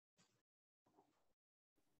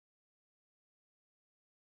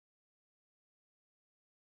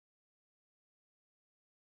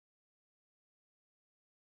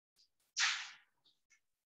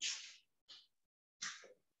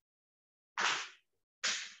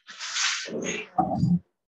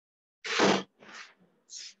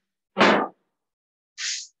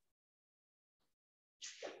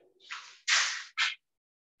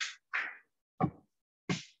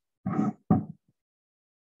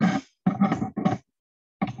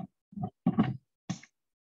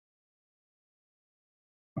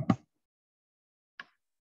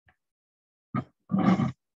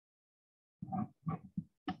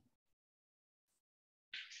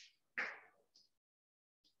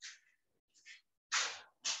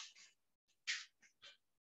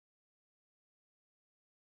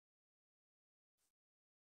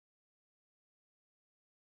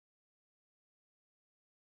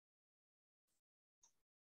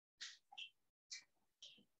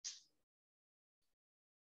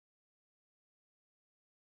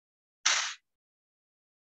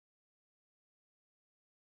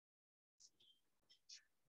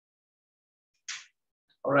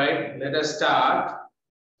All right, let us start.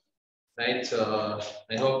 Right, so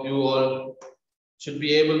I hope you all should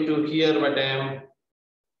be able to hear what I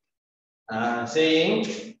am saying,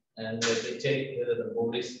 and let me check whether the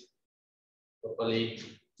board is properly.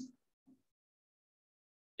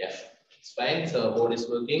 Yeah, it's fine. So board is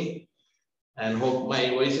working, and hope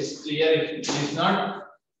my voice is clear. If it is not,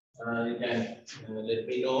 you can let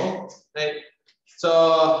me know. Right.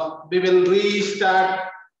 So we will restart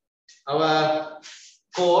our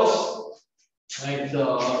course. Right.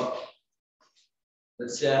 So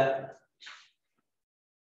let's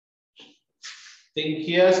think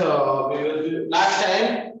here. So we will do, last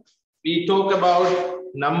time we talked about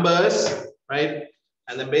numbers, right?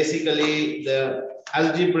 And then basically the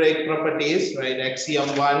algebraic properties, right? Axiom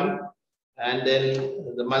 1, and then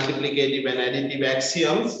the multiplicative and additive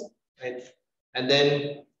axioms, right? And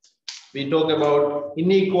then we talk about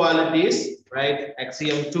inequalities, right?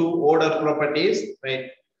 Axiom 2, order properties,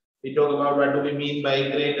 right? We talk about what do we mean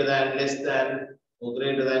by greater than, less than, or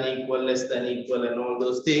greater than, equal, less than, equal, and all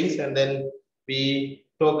those things. And then we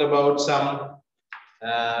talk about some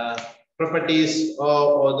properties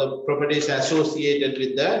or the properties associated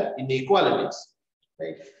with the inequalities,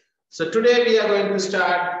 right? So today we are going to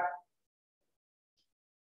start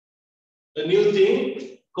a new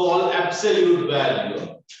thing called absolute value.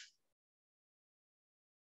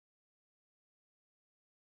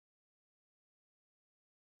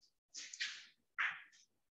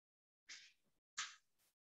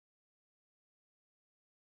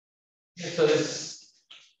 So this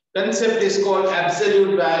concept is called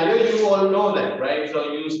absolute value. You all know that, right?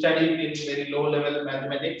 So you studied in very low level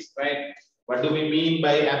mathematics, right? What do we mean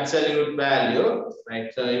by absolute value,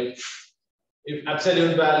 right? So if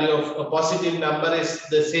absolute value of a positive number is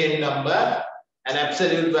the same number, and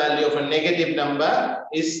absolute value of a negative number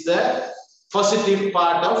is the positive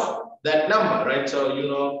part of that number, right? So you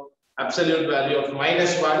know absolute value of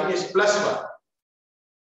 -1 is +1.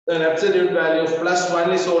 Then absolute value of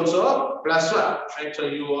 +1 is also +1, right? So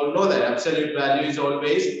you all know that absolute value is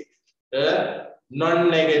always a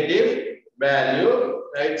non-negative value,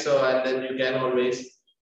 right? So and then you can always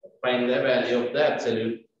find the value of the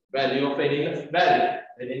absolute value of any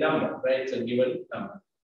number, right? It's a given number.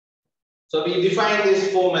 So we define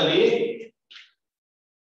this formally.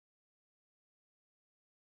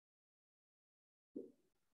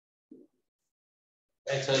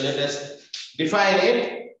 Right, so let us define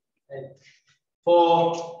it.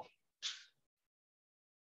 For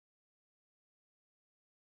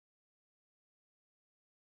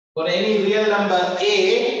any real number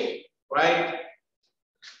a, right?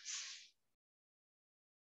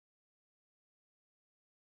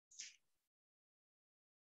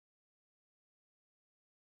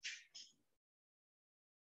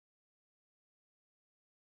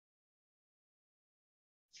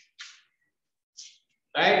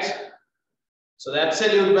 Right? So the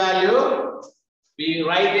absolute value, we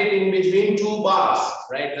write it in between two bars,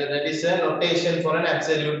 right? That is a notation for an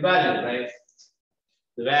absolute value, right?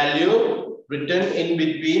 The value written in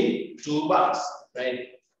between two bars, right?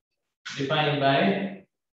 Defined by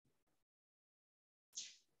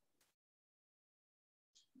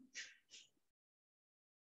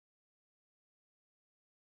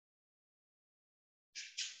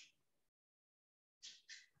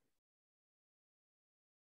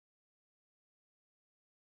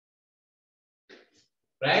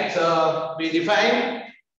right? So we define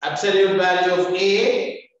absolute value of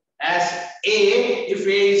a as a if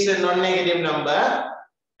a is a non-negative number,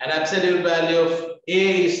 and absolute value of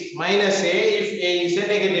a is -a if a is a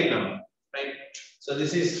negative number, right? So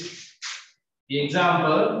this is the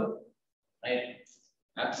example, right?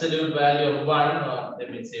 Absolute value of 1, or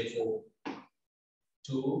let me say 4,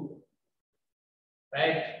 2,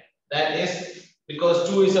 right? That is because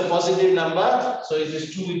 2 is a positive number, so it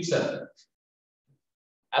is 2 itself.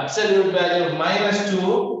 Absolute value of minus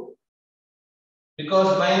 2,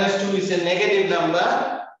 because minus 2 is a negative number,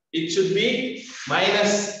 it should be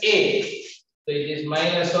minus a. So it is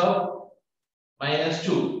minus of minus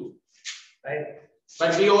 2, right?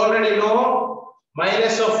 But we already know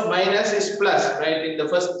minus of minus is plus, right? In the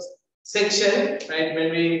first section, right?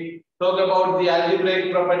 When we talk about the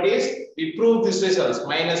algebraic properties, we prove this results.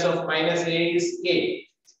 Minus of minus a is a.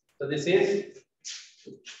 So this is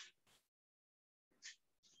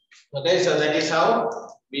okay. So that is how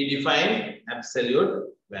we define absolute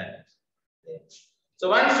values. So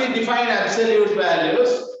once we define absolute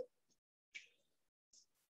values,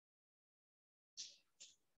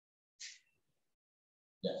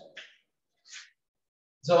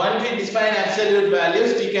 so once we define absolute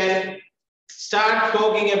values, we can start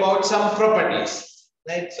talking about some properties,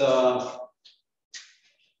 right? So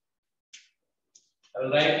I'll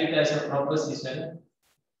write it as a proposition.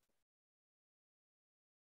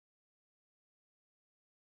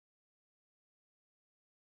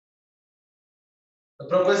 The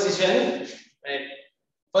proposition, right?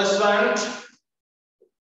 First one,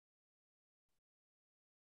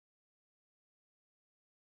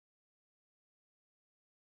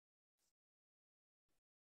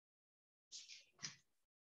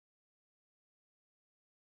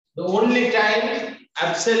 the only time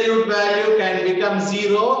absolute value can become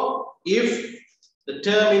 0 if the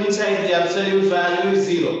term inside the absolute value is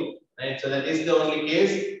 0, right? So that is the only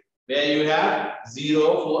case where you have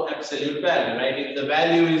 0 for absolute value, right? If the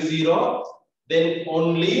value is 0, then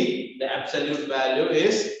only the absolute value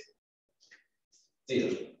is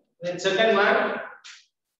 0. Then second one,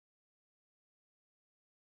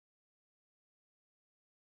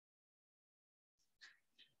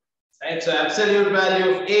 right? So absolute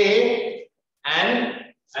value of a and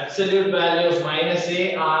absolute value of minus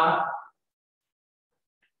a are,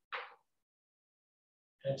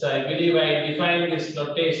 and so I believe I defined this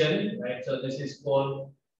notation, right? So this is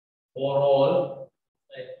called for all,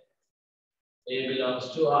 right? A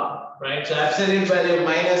belongs to R, right? So absolute value of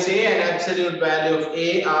minus a and absolute value of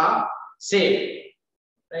a are same,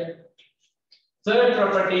 right? Third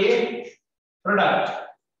property, product.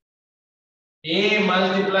 A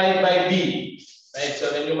multiplied by B, right?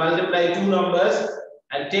 So when you multiply two numbers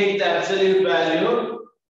and take the absolute value,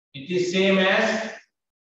 it is same as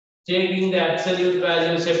taking the absolute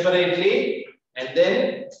value separately and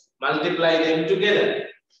then multiply them together.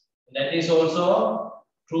 That is also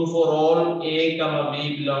true for all A comma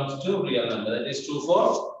B belongs to real number. That is true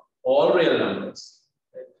for all real numbers.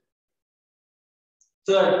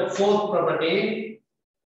 Third, fourth property.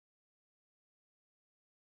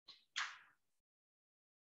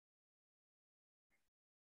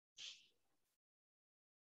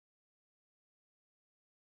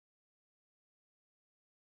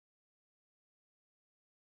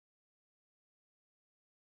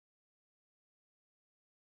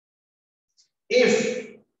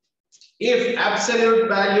 If absolute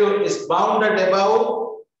value is bounded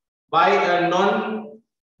above by a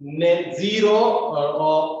non-net zero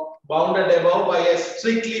or bounded above by a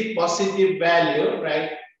strictly positive value,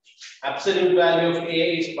 right? Absolute value of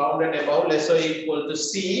A is bounded above less or equal to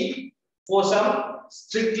C for some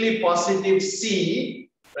strictly positive C,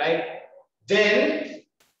 right? Then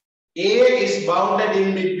A is bounded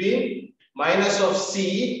in between minus of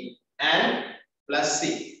C and plus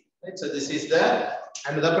C, right? So this is the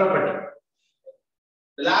another property.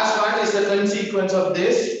 The last one is the consequence of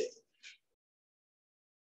this.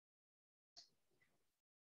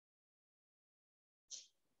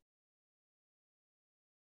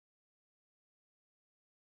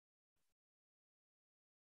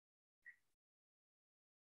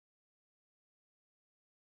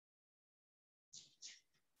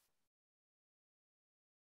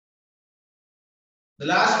 The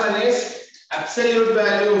last one is absolute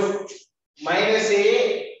value of minus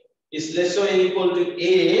A is less or equal to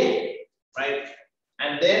A, right?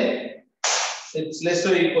 And then it's less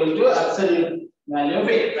or equal to absolute value of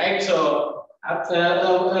A, right? So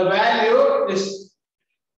a value is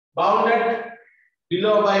bounded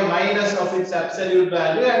below by minus of its absolute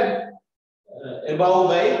value and above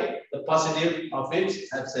by the positive of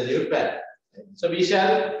its absolute value. So we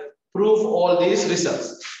shall prove all these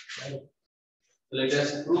results. Right? So let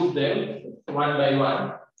us prove them one by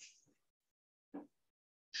one.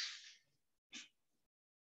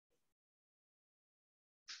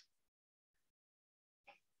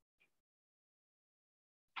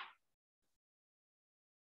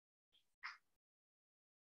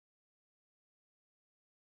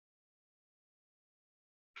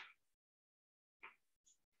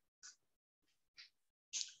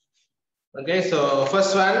 Okay, so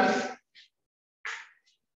first one.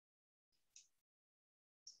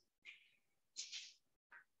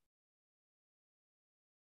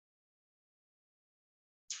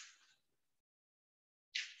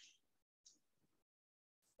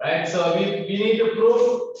 Right, so we need to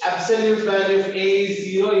prove absolute value of A is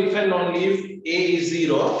 0 if and only if A is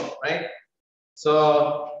 0, right?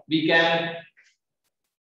 So we can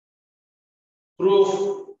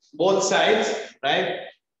prove both sides, right?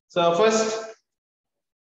 So first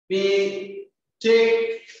we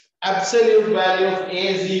take absolute value of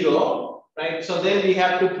A 0, right? So then we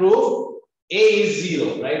have to prove A is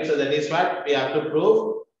 0, right? So that is what we have to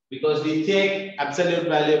prove because we take absolute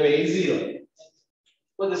value of A is 0.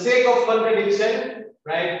 For the sake of contradiction,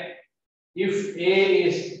 right? If A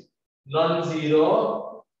is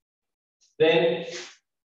non-zero, then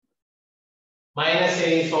minus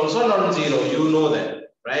A is also non-zero. You know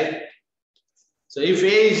that, right? So if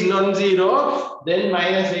A is non-zero, then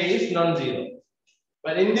minus A is non-zero.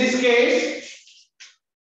 But in this case,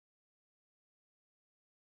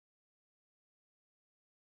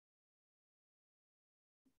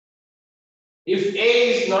 if A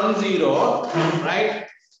is non-zero, right,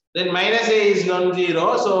 then minus A is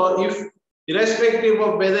non-zero. So if irrespective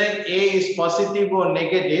of whether A is positive or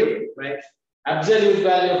negative, right, absolute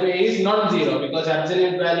value of A is non-zero because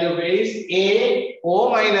absolute value of A is A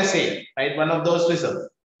or minus A, right, one of those results.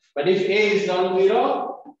 But if A is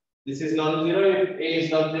non-zero, this is non-zero. If A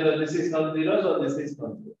is non-zero, this is non-zero. So this is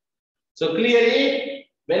non-zero. So clearly,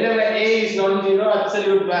 whenever A is non-zero,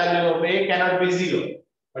 absolute value of A cannot be 0.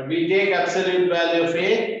 But we take absolute value of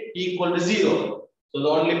A equal to 0. So the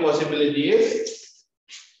only possibility is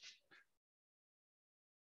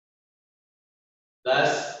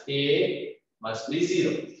thus A must be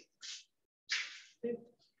 0.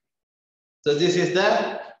 So this is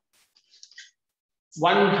the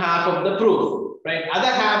one half of the proof, right? Other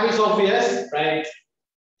half is obvious, right?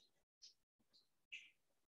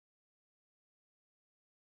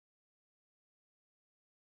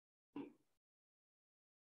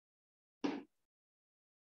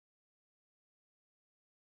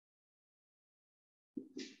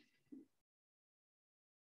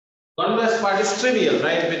 Converse part is trivial,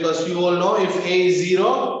 right? Because you all know if A is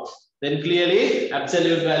 0, then clearly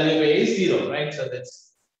absolute value of A is 0, right? So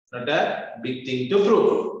that's not a big thing to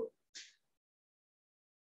prove.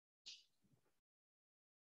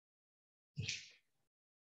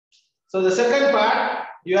 So the second part,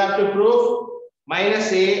 you have to prove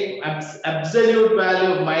minus A, absolute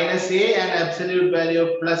value of minus A and absolute value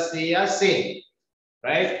of plus A are same,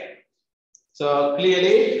 right? So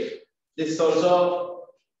clearly, this also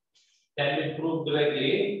can be proved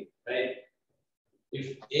directly, right?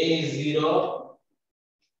 If A is 0,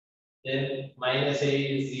 then minus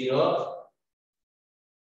A is 0.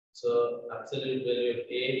 So absolute value of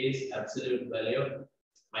A is absolute value of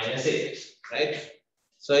minus A, right?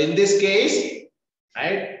 So in this case,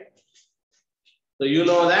 right? So you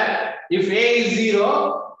know that if A is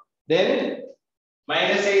 0, then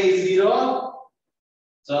minus A is 0.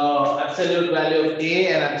 So absolute value of A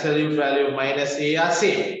and absolute value of minus A are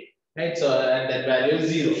same, right? So and that value is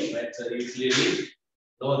 0, right? So you clearly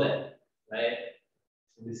know that, right?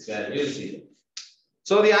 This value is 0.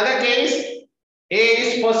 So the other case, A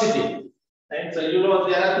is positive, right? So you know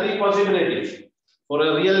there are three possibilities. For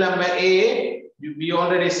a real number A, we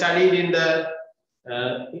already studied in the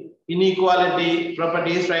inequality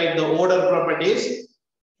properties, right? The order properties.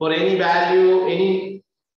 For any value, any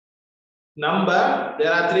number,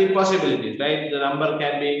 there are three possibilities, right? The number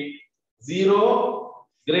can be 0,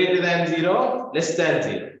 greater than 0, less than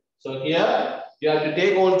 0. So here you have to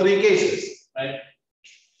take all three cases, right?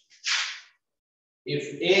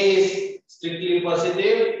 If A is strictly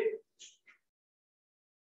positive,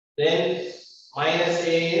 then minus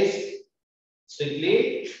A is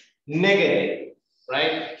strictly negative,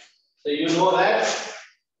 right? So you know that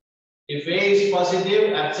if A is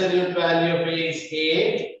positive, absolute value of A is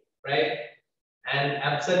A, right? And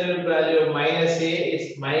absolute value of minus A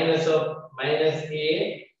is minus of minus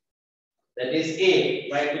A, that is A,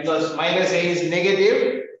 right? Because minus A is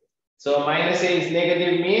negative. So minus A is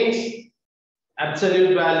negative means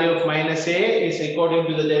absolute value of minus A is according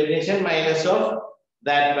to the definition minus of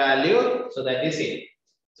that value. So that is A.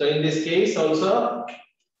 So in this case also,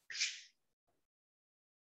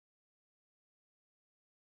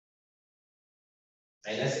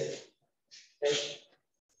 minus A. Okay.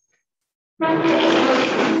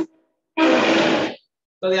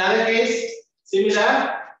 So the other case,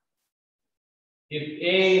 similar. If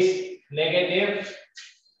A is negative,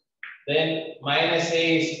 then minus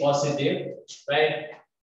A is positive, right?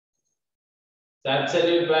 So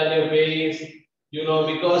absolute value of A is, you know,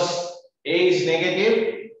 because A is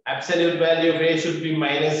negative, absolute value of A should be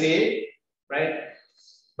minus A, right?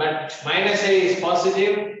 But minus A is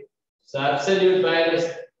positive, so absolute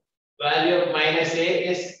value of minus A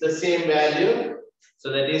is the same value,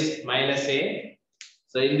 so that is minus A.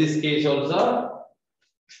 So in this case also,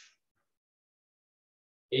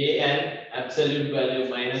 A and absolute value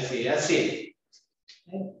minus A are same.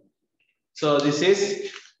 So this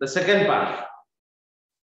is the second part.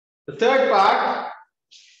 The third part,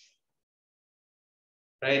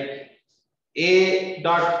 right? A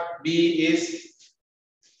dot B is,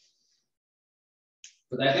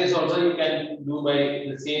 so that is also you can do by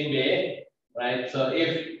the same way, right? So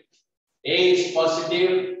if A is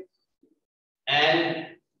positive and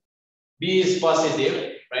B is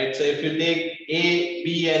positive, right? So if you take A,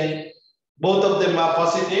 B, and both of them are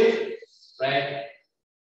positive, right?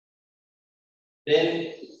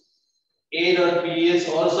 Then A dot B is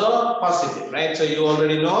also positive, right? So you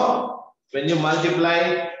already know when you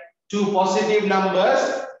multiply two positive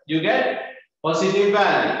numbers, you get positive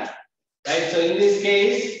value, right? So in this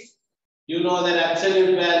case, you know that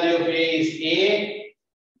absolute value of A is A,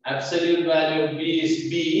 absolute value of B is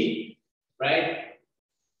B, right?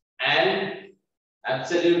 And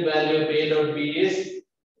absolute value of A dot B is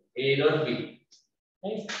A dot B,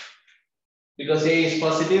 right? Because A is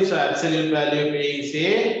positive, so absolute value of A is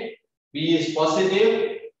A, B is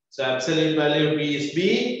positive, so absolute value of B is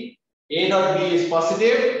B, A dot B is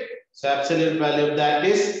positive, so absolute value of that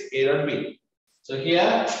is A dot B. So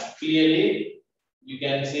here clearly you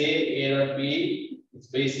can say A dot B is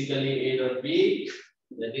basically A dot B,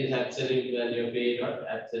 that is absolute value of A dot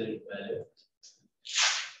absolute value.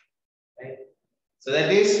 Right? So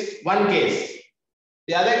that is one case.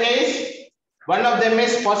 The other case, one of them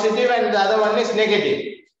is positive and the other one is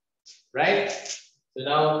negative, right? So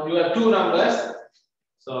now you have two numbers.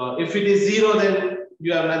 So if it is 0, then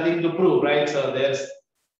you have nothing to prove, right? So there's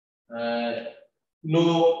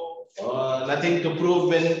nothing to prove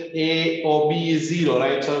when A or B is 0,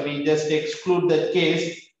 right? So we just exclude that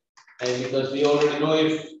case, right? Because we already know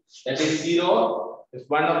if that is 0, if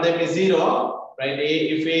one of them is 0, right?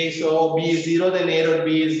 If A is or B is 0, then A dot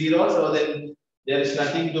B is 0. So then there is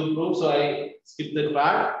nothing to prove. So I skip that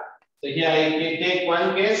part. So here I take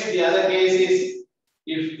one case. The other case is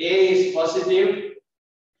if A is positive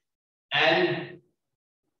and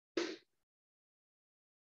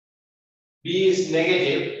B is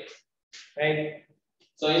negative, right?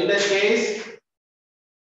 So in that case,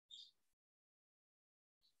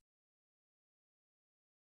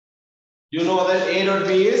 you know that A dot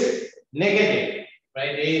B is negative,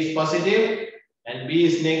 right? A is positive and B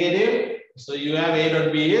is negative. So you have A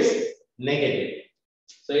dot B is negative.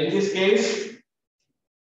 So in this case,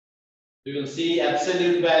 we will see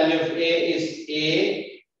absolute value of A is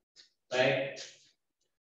A, right?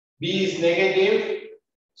 B is negative,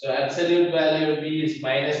 so absolute value of B is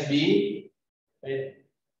minus B, right?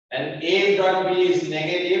 And A dot B is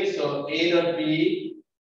negative, so A dot B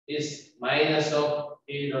is minus of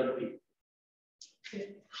A dot B.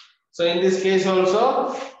 So in this case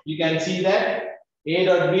also, you can see that A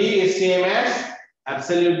dot B is same as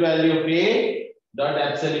absolute value of A dot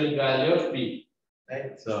absolute value of B,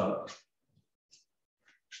 right? So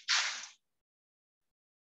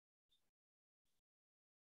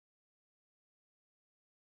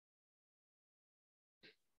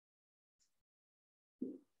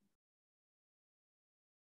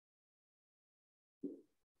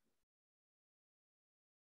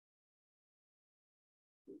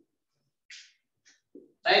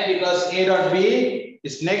right, because A dot B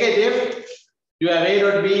is negative, you have A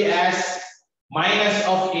dot B as minus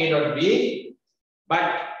of A dot B,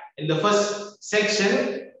 but in the first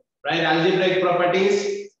section, right, algebraic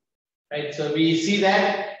properties, right, so we see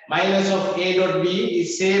that minus of A dot B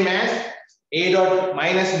is same as A dot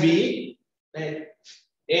minus B, right?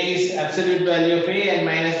 A is absolute value of A and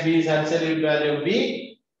minus B is absolute value of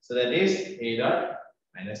B, so that is A dot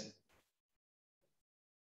minus B.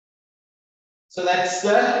 So that's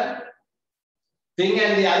the thing,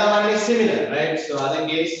 and the other one is similar, right? So other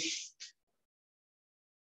case,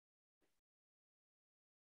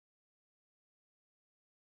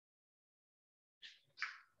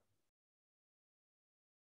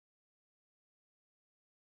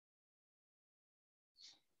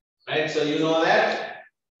 right? So you know that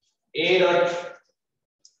A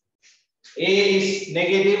is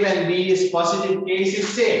negative and B is positive case is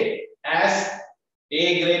same as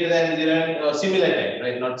A greater than 0 or similar type,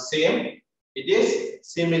 right? Not same. It is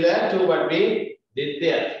similar to what we did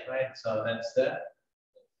there, right? So that's the.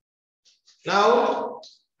 Now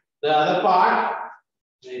the other part,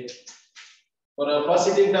 right? For a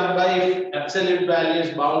positive number, if absolute value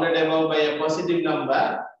is bounded above by a positive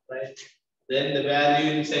number, right, then the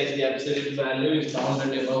value inside the absolute value is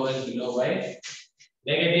bounded above and below by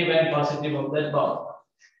negative and positive of that bound.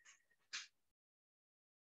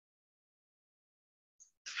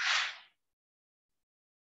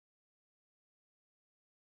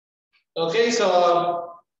 Okay,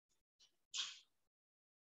 so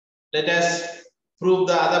let us prove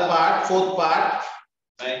the other part, fourth part,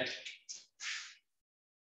 right?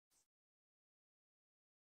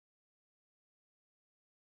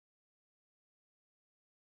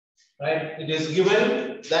 Right, it is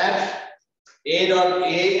given that A dot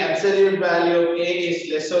A, absolute value of A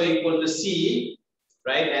is less or equal to C,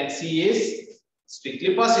 right? And C is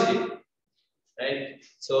strictly positive, right?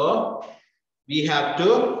 So we have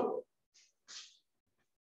to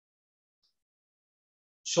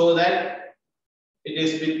show that it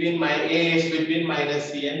is between A is between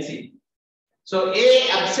minus C and C. So A,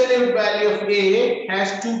 absolute value of A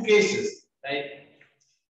has two cases, right?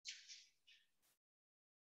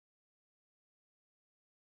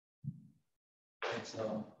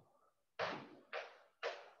 So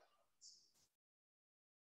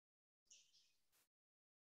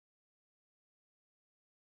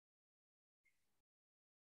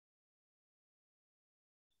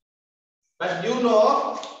but you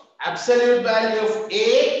know, absolute value of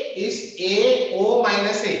A is A O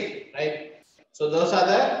minus A, right? So those are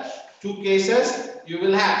the two cases you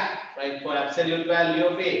will have, right? For absolute value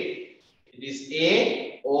of A, it is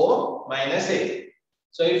A O minus A.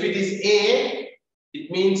 So if it is A, it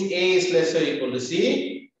means A is less or equal to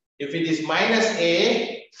C. If it is minus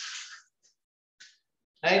A,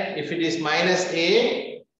 right? If it is minus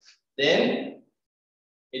A, then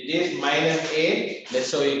it is minus A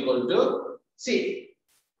less or equal to C.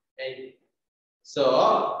 Right?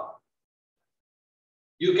 So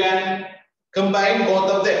you can combine both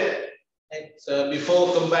of them. Right? So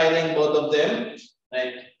before combining both of them,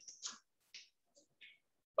 right?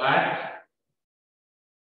 But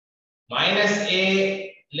minus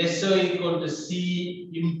A less or equal to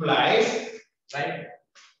C implies, right?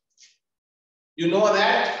 You know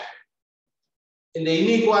that in the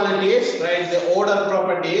inequalities, right? The order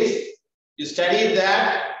properties, you studied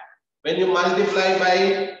that when you multiply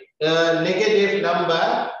by a negative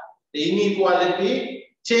number, the inequality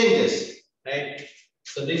changes, right?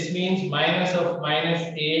 So this means minus of minus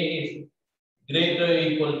A is greater or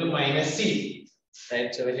equal to minus C,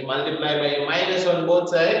 right? So when you multiply by a minus on both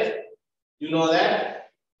sides, you know that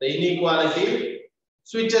the inequality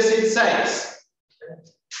switches its sides.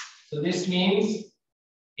 So this means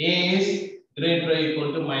A is greater or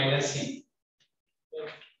equal to minus C.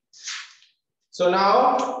 So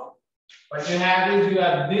now what you have is you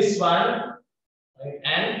have this one, right,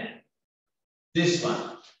 and this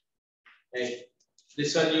one, right?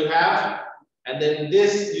 This one you have, and then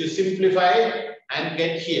this you simplify and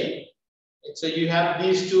get here. So you have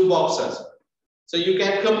these two boxes. So you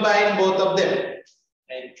can combine both of them,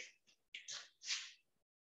 right?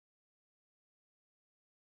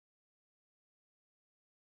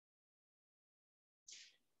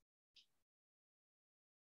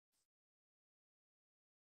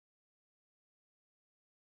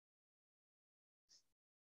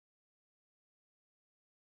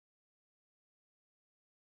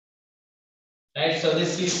 Right, so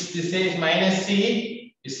this is minus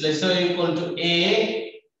C is less or equal to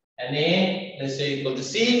A and A less or equal to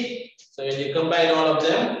C. So when you combine all of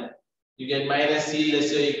them, you get minus C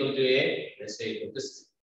less or equal to A less or equal to C.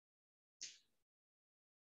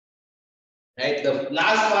 Right, the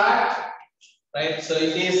last part, right? So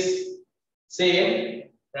it is same,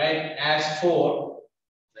 right, as 4,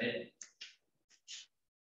 right?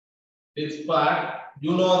 This part,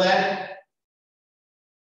 you know that.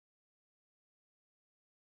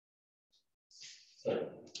 Sorry.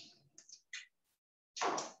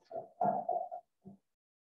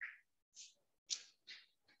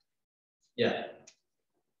 Yeah.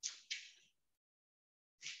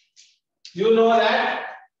 You know that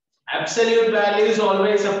absolute value is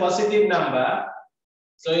always a positive number.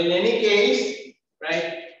 So in any case,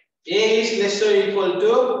 right, A is less or equal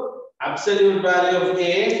to absolute value of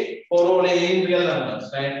A for all A in real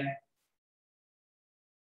numbers, right?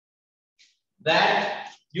 That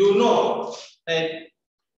you know, right?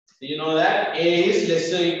 You know that A is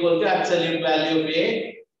less or equal to absolute value of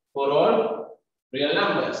A for all real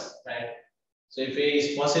numbers, right? So if A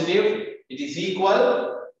is positive, it is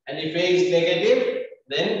equal, and if A is negative,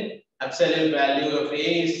 then absolute value of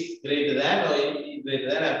A is greater than or greater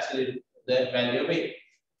than absolute value of A,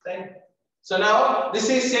 right? So now this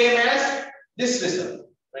is same as this result,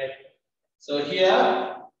 right? So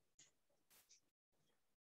here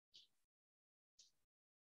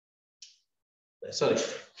sorry.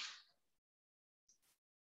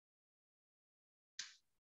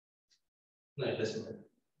 No, it doesn't matter.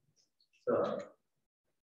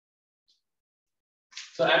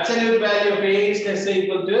 So absolute value of A is let's say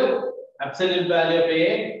equal to absolute value of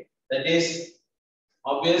A. That is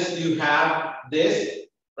obvious. You have this,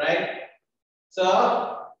 right?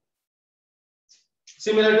 So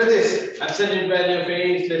similar to this, absolute value of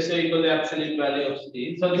A is let's say equal to absolute value of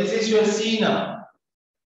C. So this is your C now,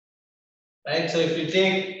 right? So if you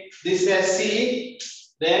take this as C,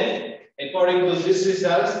 then according to this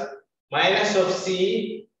result, minus of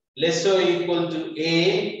C less or equal to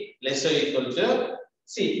A less or equal to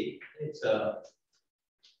C. So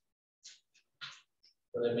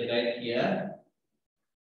let me write here.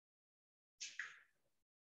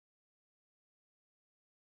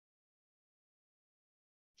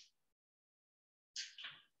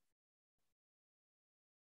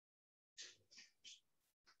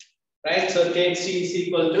 Right, so take C is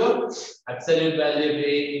equal to absolute value of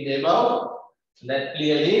A in the above. That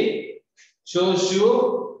clearly shows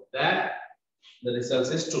you that the result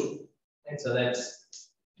is true. And so that's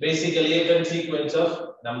basically a consequence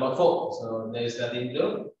of number 4. So there is nothing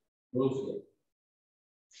to prove here.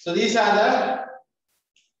 So these are the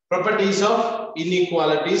properties of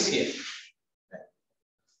inequalities here.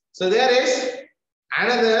 So there is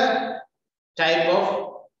another type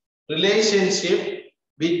of relationship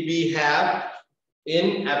which we have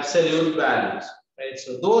in absolute values, right?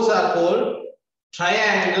 So those are called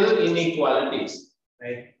triangle inequalities,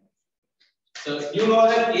 right? So you know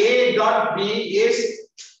that A dot B is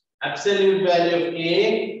absolute value of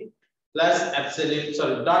A plus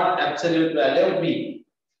dot absolute value of B.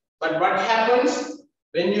 But what happens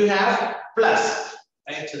when you have plus,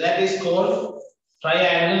 right? So that is called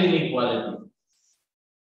triangle inequality.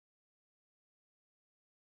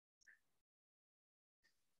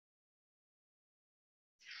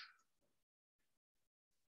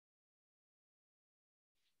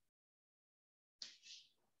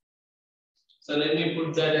 So let me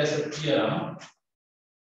put that as a theorem.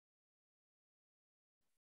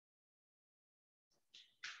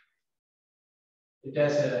 It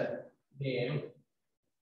has a name.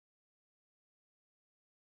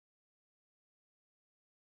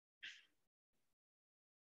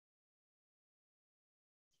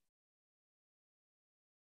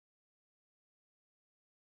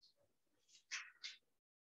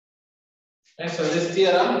 And so this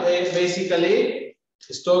theorem is basically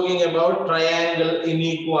talking about triangle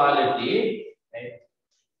inequality. Right?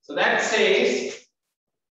 So that says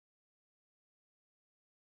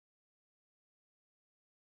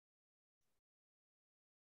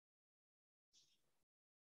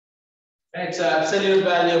right, so absolute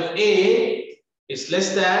value of A is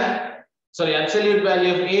less than, absolute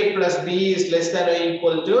value of A plus B is less than or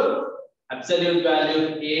equal to absolute value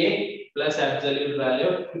of A plus absolute value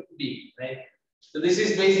of B, right? So this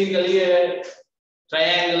is basically a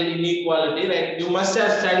triangle inequality, right? You must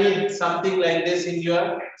have studied something like this in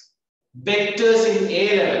your vectors in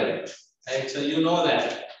A level, right? So you know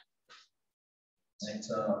that. Right,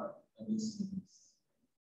 so let me see this.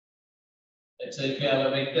 Right, so if you have a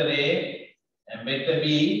vector A and vector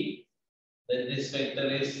B, then this vector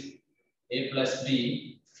is A plus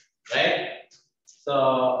B, right?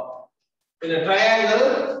 So in a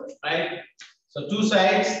triangle, right? So two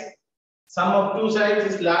sides, sum of two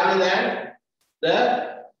sides is larger than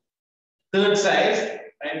the third side,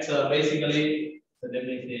 right? So basically, so let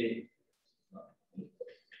me say.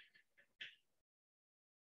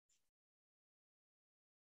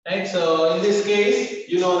 Right, so in this case,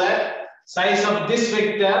 you know that size of this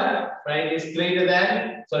vector, right, is greater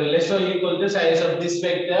than, less or equal to size of this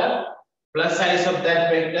vector plus size of that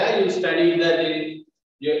vector. You studied that in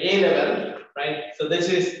your A level, right? So this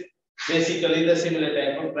is basically the similar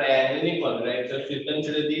type of triangle inequality, right? So if you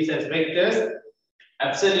consider these as vectors,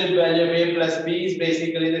 absolute value of A plus B is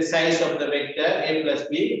basically the size of the vector A plus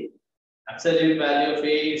B. Absolute value of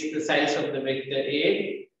A is the size of the vector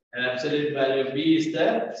A. And absolute value of B is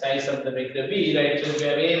the size of the vector B, right? So if you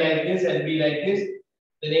have A like this and B like this,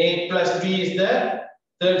 then A plus B is the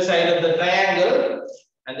third side of the triangle.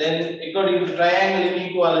 And then according to triangle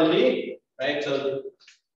inequality, right? So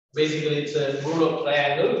basically it's a rule of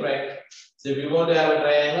triangle, right? So if you want to have a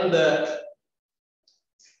triangle, the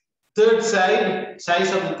third side,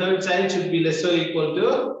 size of the third side should be less or equal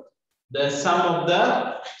to the sum of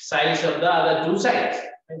the size of the other two sides.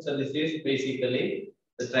 And so this is basically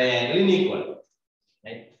the triangle inequality,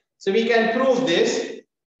 right? So we can prove this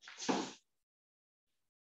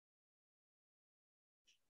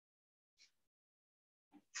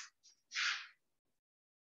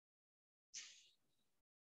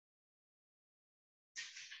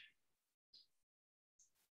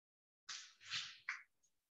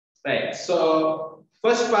Right. So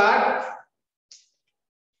first part.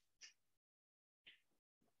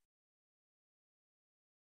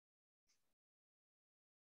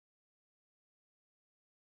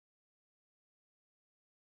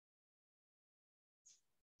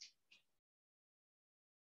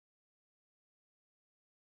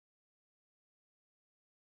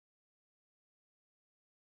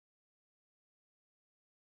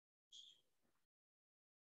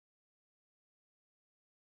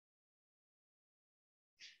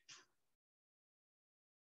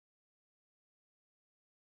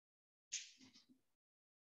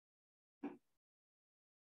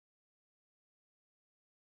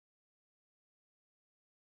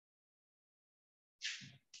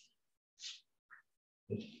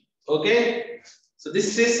 Okay. So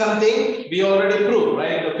this is something we already proved,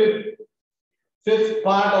 right? The fifth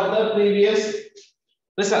part of the previous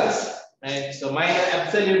results. Right. So minus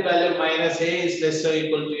absolute value minus a is less or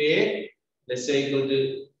equal to a, less or equal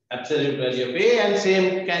to absolute value of a, and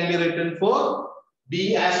same can be written for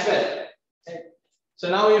b as well. Right. So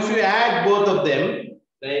now if you add both of them,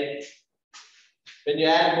 right? When you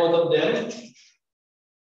add both of them,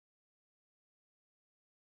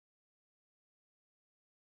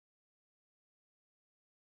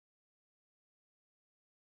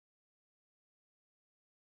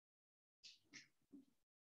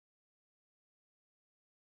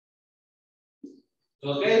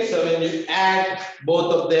 okay, so when you add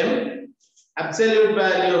both of them, absolute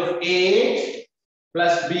value of a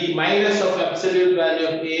plus b minus of absolute value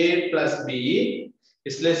of a plus b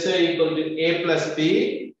is less or equal to a plus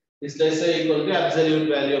b is less or equal to absolute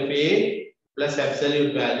value of a plus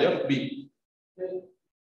absolute value of b.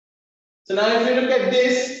 So now if you look at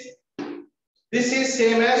this is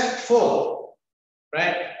same as 4,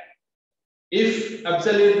 right? If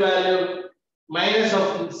absolute value minus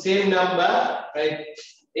of same number, right?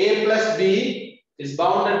 A plus b is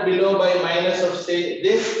bounded below by minus of say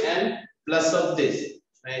this and plus of this,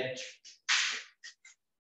 right?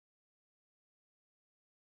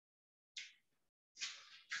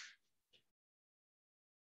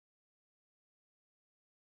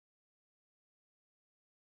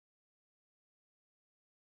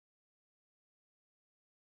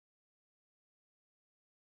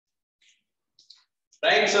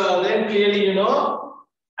 Right, so then clearly you know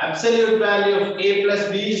absolute value of a plus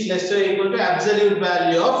b is less or equal to absolute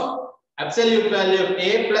value of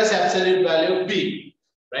a plus absolute value of b,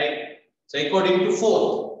 right? So according to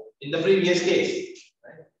 4 in the previous case,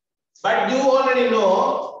 right? But you already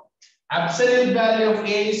know absolute value of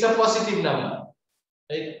a is a positive number,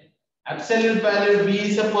 right? Absolute value of b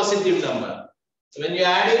is a positive number. So when you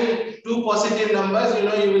are adding two positive numbers, you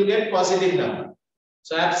know you will get positive number.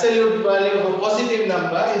 So absolute value of a positive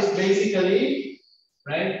number is basically,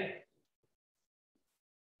 right,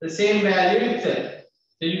 the same value itself.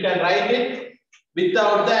 So you can write it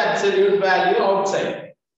without the absolute value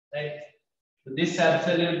outside, right? So this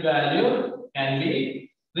absolute value can be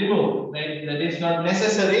removed, right? That is not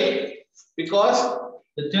necessary because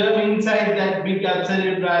the term inside that big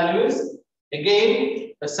absolute value is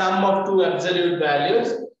again the sum of two absolute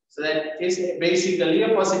values. So that is basically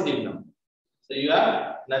a positive number. So you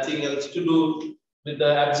have nothing else to do with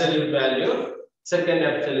the absolute value, second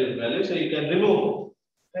absolute value. So you can remove,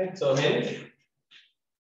 right? So hence,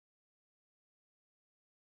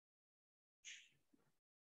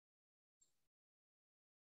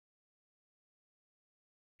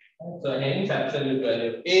 absolute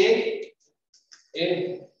value of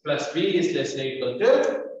a plus b is less than or equal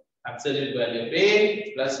to absolute value of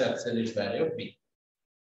a plus absolute value of b.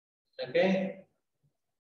 Okay,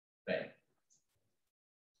 right.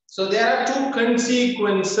 So there are two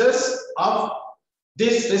consequences of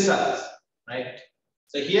this result, right?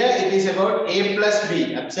 So here it is about a plus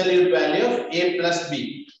b, absolute value of a plus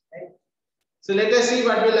b. Right? So let us see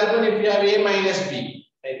what will happen if you have a minus b.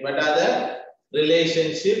 Right? What are the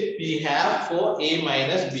relationship we have for a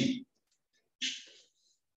minus b?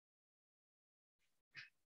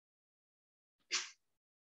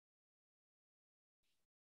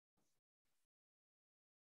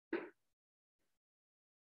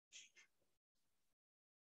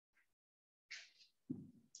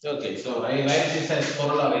 Okay, so I write this as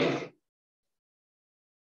corollary.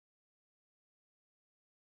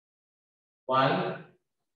 1,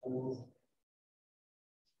 2,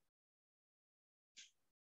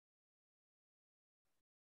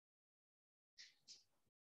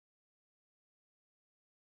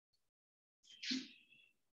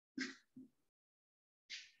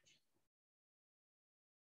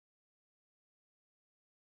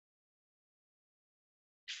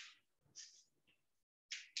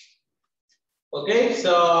 Okay,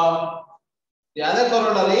 so the other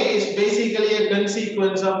corollary is basically a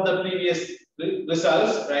consequence of the previous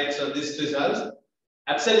results, right? So this results,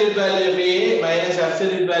 absolute value of A minus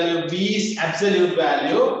absolute value of B's absolute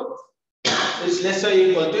value is less or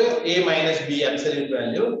equal to A minus B absolute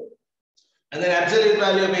value. And then absolute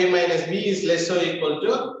value of A minus B is less or equal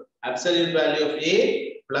to absolute value of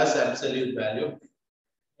A plus absolute value of B.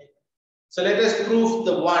 So let us prove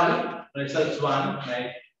the one, results one,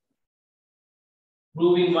 right?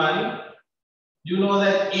 Proving one, you know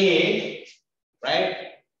that A, right?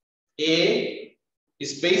 A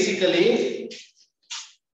is basically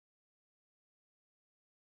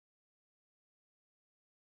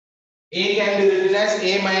A can be written as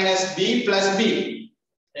A minus B plus B,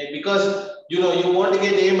 right? Because you know you want to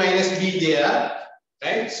get A minus B there,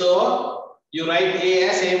 right? So you write A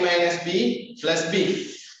as A minus B plus B.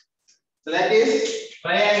 So that is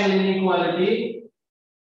triangle inequality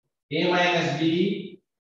A minus B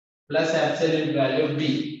plus absolute value of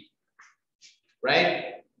B,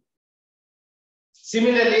 right?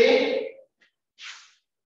 Similarly,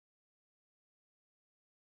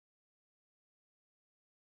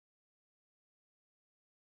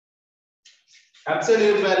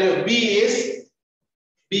 absolute value of B is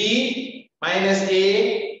B minus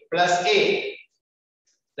A plus A.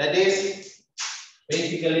 That is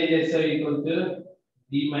basically that's equal to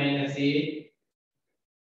B minus A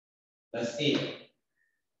plus A.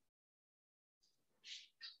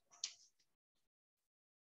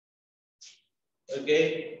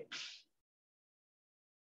 Okay.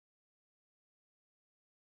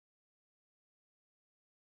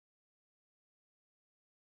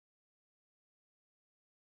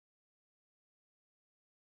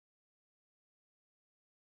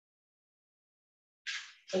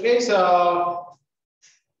 Okay, so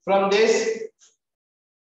from this,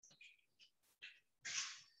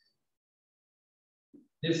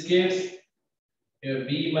 this gives your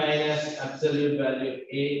B minus absolute value of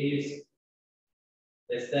A is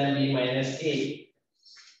less than B minus A,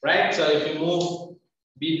 right? So if you move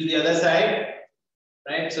B to the other side,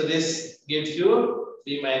 right? So this gives you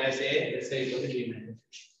B minus A, let's say equal to B minus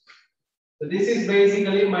A. So this is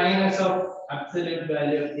basically minus of absolute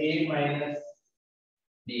value of A minus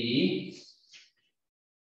B,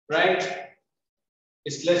 right?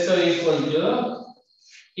 Is less or equal to,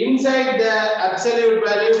 inside the absolute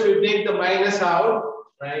value, if you take the minus out,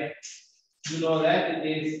 right? You know that it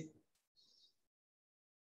is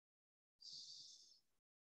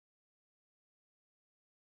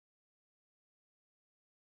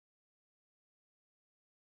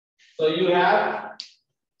so you have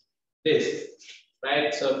this,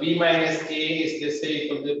 right? So B minus A is let's say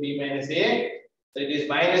equal to B minus A. So it is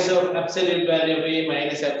minus of absolute value of A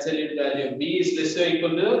minus absolute value of B is less or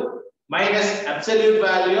equal to minus absolute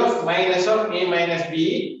value of minus of A minus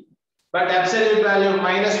B. But absolute value of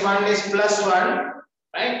minus 1 is plus 1,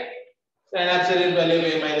 right? So an absolute value of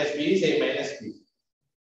A minus B is A minus B.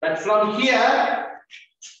 But from here,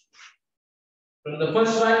 from the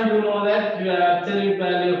first one, you know that your absolute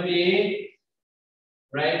value of A,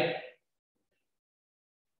 right?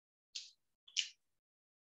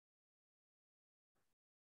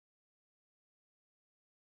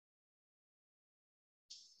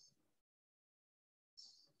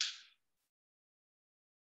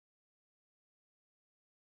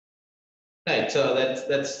 Right, so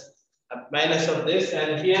that's a minus of this,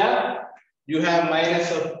 and here you have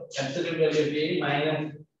minus of absolute value of A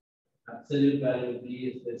minus absolute value of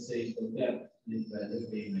B is let's say equal to absolute value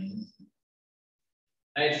of A minus B.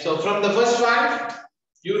 Right, so from the first one,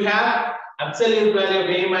 you have absolute value of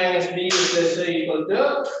A minus B is let's say equal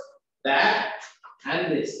to that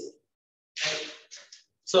and this. Right.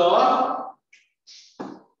 So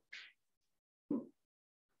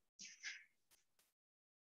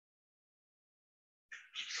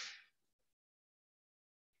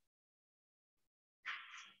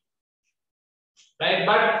right,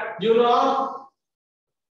 but you know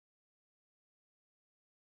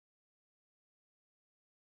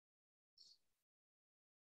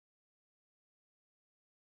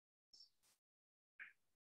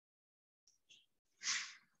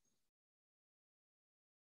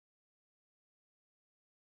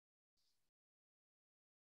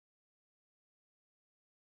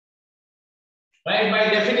right,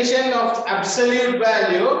 by definition of absolute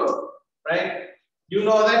value, right? You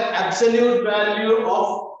know that absolute value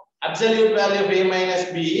of A minus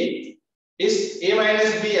B is A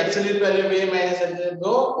minus B, absolute value of A minus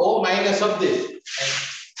O minus of this.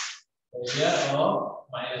 Right? Here O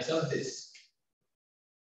minus of this.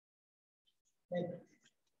 Right.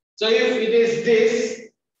 So if it is this,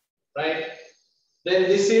 right, then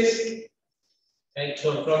this is Right,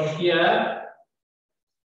 so from here,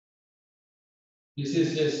 this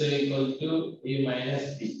is just equal to a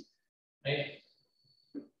minus b. Right,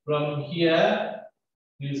 from here,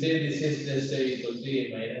 you say this is just equal to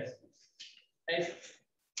a minus b. Right,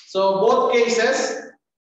 so both cases,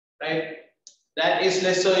 right, that is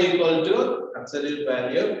less or equal to absolute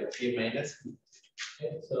value a minus b.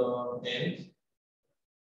 Okay, so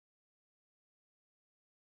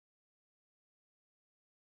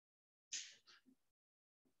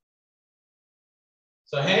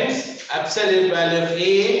hence absolute value of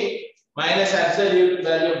A minus absolute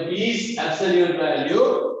value of B's absolute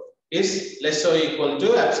value is less or equal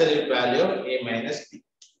to absolute value of A minus B.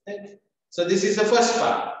 Okay. So this is the first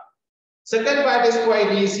part. Second part is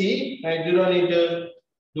quite easy, right? You don't need to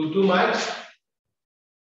do too much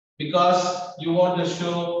because you want to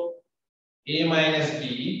show A minus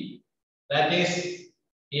B, that is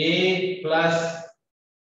A plus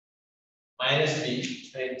minus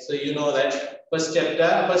B, right? So you know that first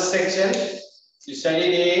chapter, first section, you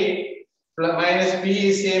studied A plus minus B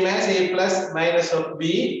is same as A plus minus of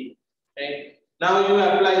B, right? Now you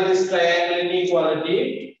apply this triangle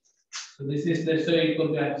inequality. So this is less or equal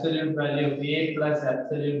to absolute value of A plus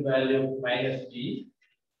absolute value of minus B,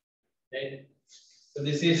 right? So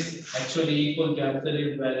this is actually equal to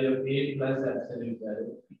absolute value of A plus absolute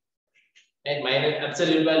value of B. And minus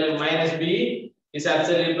absolute value of minus B is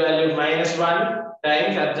absolute value of minus 1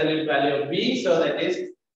 times absolute value of B. So that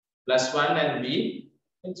is plus 1 and B.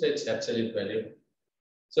 And so it's absolute value.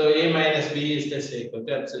 So A minus B is just equal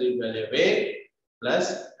to absolute value of A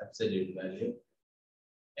plus absolute value.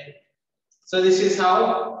 Okay. So this is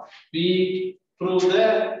how we prove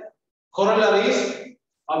the corollaries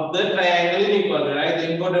of the triangle inequality, right?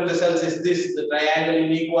 The important results is this, the triangle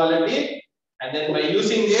inequality. And then by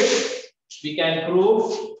using this, we can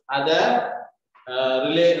prove other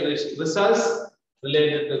results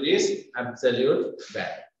related to this absolute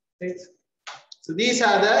value. Okay. So these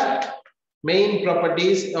are the main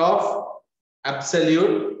properties of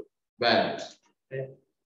absolute values. Okay.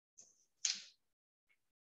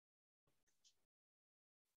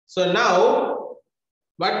 So now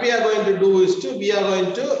what we are going to do is we are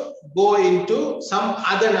going to go into some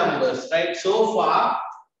other numbers, right? So far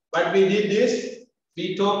what we did is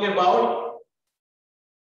we talked about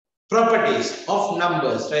properties of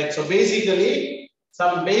numbers, right? So basically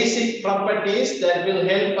some basic properties that will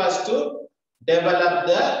help us to develop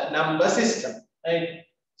the number system, right?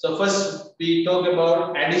 So first we talk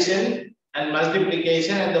about addition and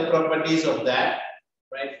multiplication and the properties of that,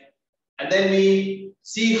 right? And then we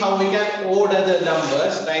see how we can order the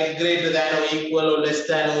numbers, right? Greater than or equal or less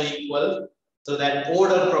than or equal. So that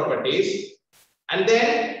order properties. And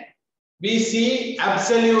then we see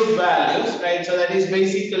absolute values, right? So that is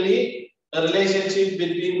basically a relationship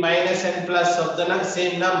between minus and plus of the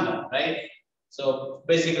same number, right? So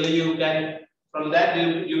basically you can, from that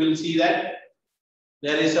you will see that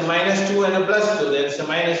there is a minus 2 and a plus 2. There is a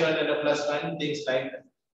minus 1 and a plus 1, things like that.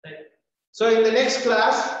 Right? So in the next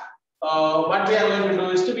class, what we are going to do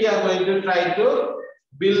is we are going to try to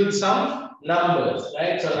build some numbers,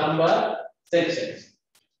 right? So number sections.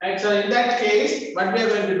 Right? So in that case, what we are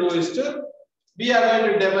going to do is we are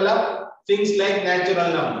going to develop things like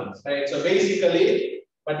natural numbers, right? So basically,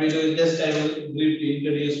 what we do is just I will briefly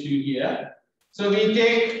introduce you here. So we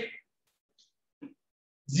take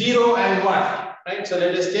 0 and 1, right? So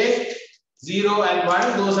let us take 0 and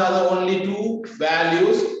 1. Those are the only two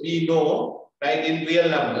values we know, right, in real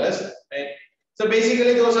numbers, right? So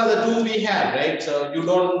basically those are the two we have, right? So you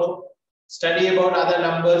don't study about other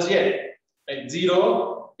numbers yet. Right?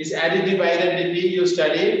 0 is additive identity you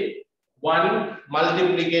study, 1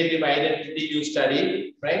 multiplicative identity you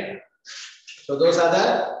study, right? So those are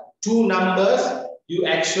the two numbers you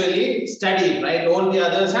actually study, right? All the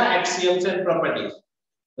others are axioms and properties.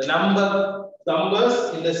 The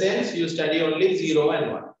numbers in the sense you study only 0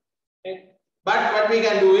 and 1. Okay? But what we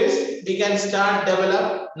can do is we can start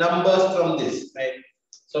develop numbers from this, right?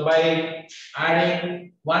 So by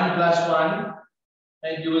adding 1 plus 1,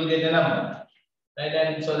 right, you will get a number, right?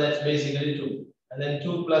 And so that's basically 2. And then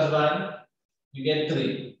 2 plus 1, you get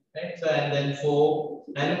 3, right? So and then 4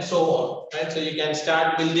 and so on, right? So you can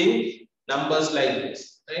start building numbers like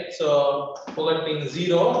this, right? So forgetting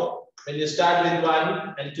 0. When you start with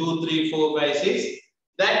 1 and 2, 3, 4, 5, 6,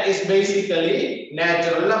 that is basically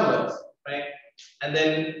natural numbers, right? And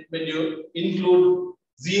then when you include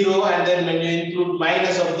 0 and then when you include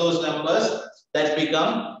minus of those numbers, that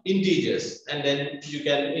become integers. And then you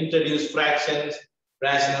can introduce fractions,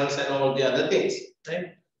 rationals, and all the other things,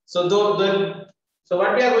 right? So so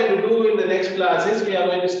what we are going to do in the next class is we are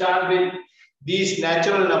going to start with these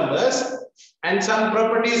natural numbers, and some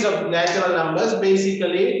properties of natural numbers.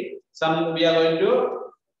 Basically, we are going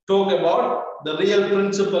to talk about the real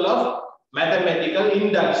principle of mathematical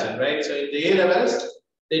induction, right? So in the A levels,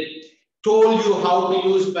 they told you how to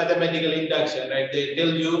use mathematical induction, right? They tell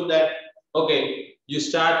you that, okay, you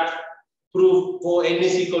start proof for n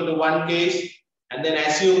is equal to 1 case, and then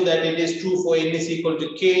assume that it is true for n is equal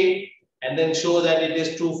to k, and then show that it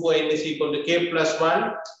is true for n is equal to k plus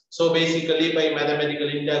 1. So basically, by mathematical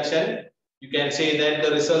induction, you can say that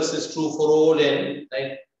the results is true for all n,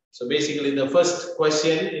 right? So basically, the first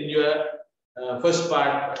question in your first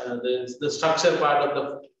part, the structure part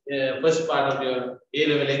of the first part of your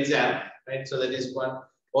A-level exam, right? So that is one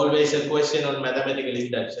always a question on mathematical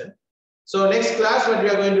induction. So next class, what we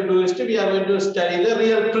are going to do is we are going to study the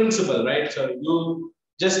real principle, right? So you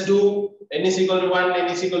just do n is equal to 1,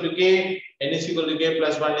 n is equal to k, n is equal to k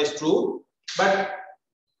plus 1 is true. But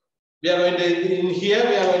we are going to, in here,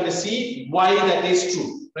 we are going to see why that is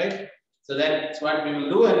true, right? So that's what we will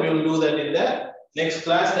do, and we will do that in the next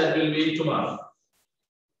class, that will be tomorrow.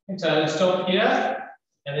 So I will stop here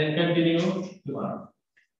and then continue tomorrow.